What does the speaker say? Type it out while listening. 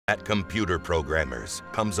At Computer Programmers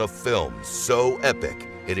comes a film so epic,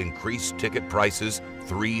 it increased ticket prices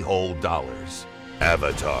 $3 whole.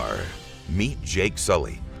 Avatar. Meet Jake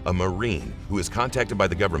Sully, a Marine who is contacted by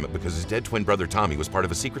the government because his dead twin brother Tommy was part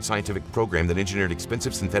of a secret scientific program that engineered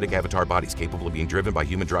expensive synthetic avatar bodies capable of being driven by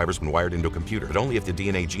human drivers when wired into a computer, but only if the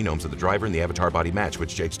DNA genomes of the driver and the avatar body match,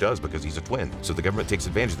 which Jake's does because he's a twin. So the government takes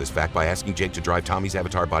advantage of this fact by asking Jake to drive Tommy's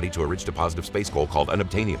avatar body to a rich deposit of space coal called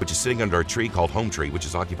Unobtainium, which is sitting under a tree called Home Tree, which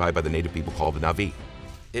is occupied by the native people called the Na'vi.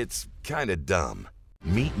 It's kinda dumb.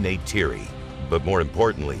 Meet Neytiri, but more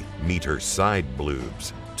importantly, meet her side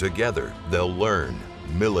bloobs. Together, they'll learn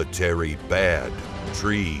military bad,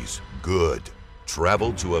 trees good.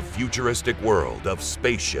 Travel to a futuristic world of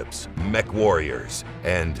spaceships, mech warriors,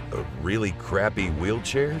 and really crappy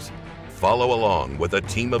wheelchairs? Follow along with a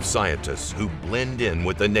team of scientists who blend in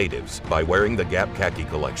with the natives by wearing the Gap Khaki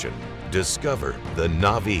collection. Discover the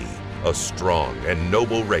Na'vi, a strong and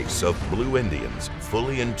noble race of blue Indians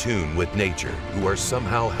fully in tune with nature who are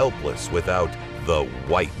somehow helpless without the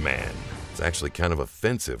white man. It's actually kind of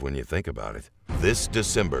offensive when you think about it. This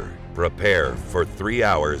December, prepare for 3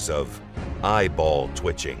 hours of eyeball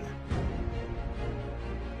twitching.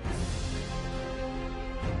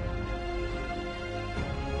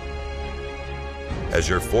 As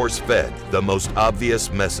you're force-fed the most obvious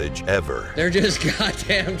message ever. They're just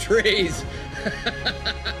goddamn trees.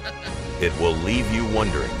 It will leave you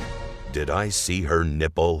wondering, did I see her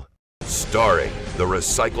nipple? Starring the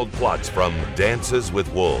recycled plots from Dances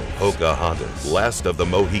with Wolves, Pocahontas, Last of the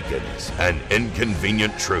Mohicans, An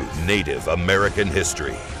Inconvenient Truth, Native American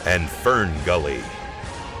History, and Fern Gully.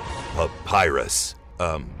 Papyrus.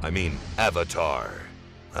 Avatar.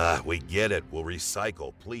 We get it. We'll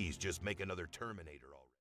recycle. Please just make another Terminator.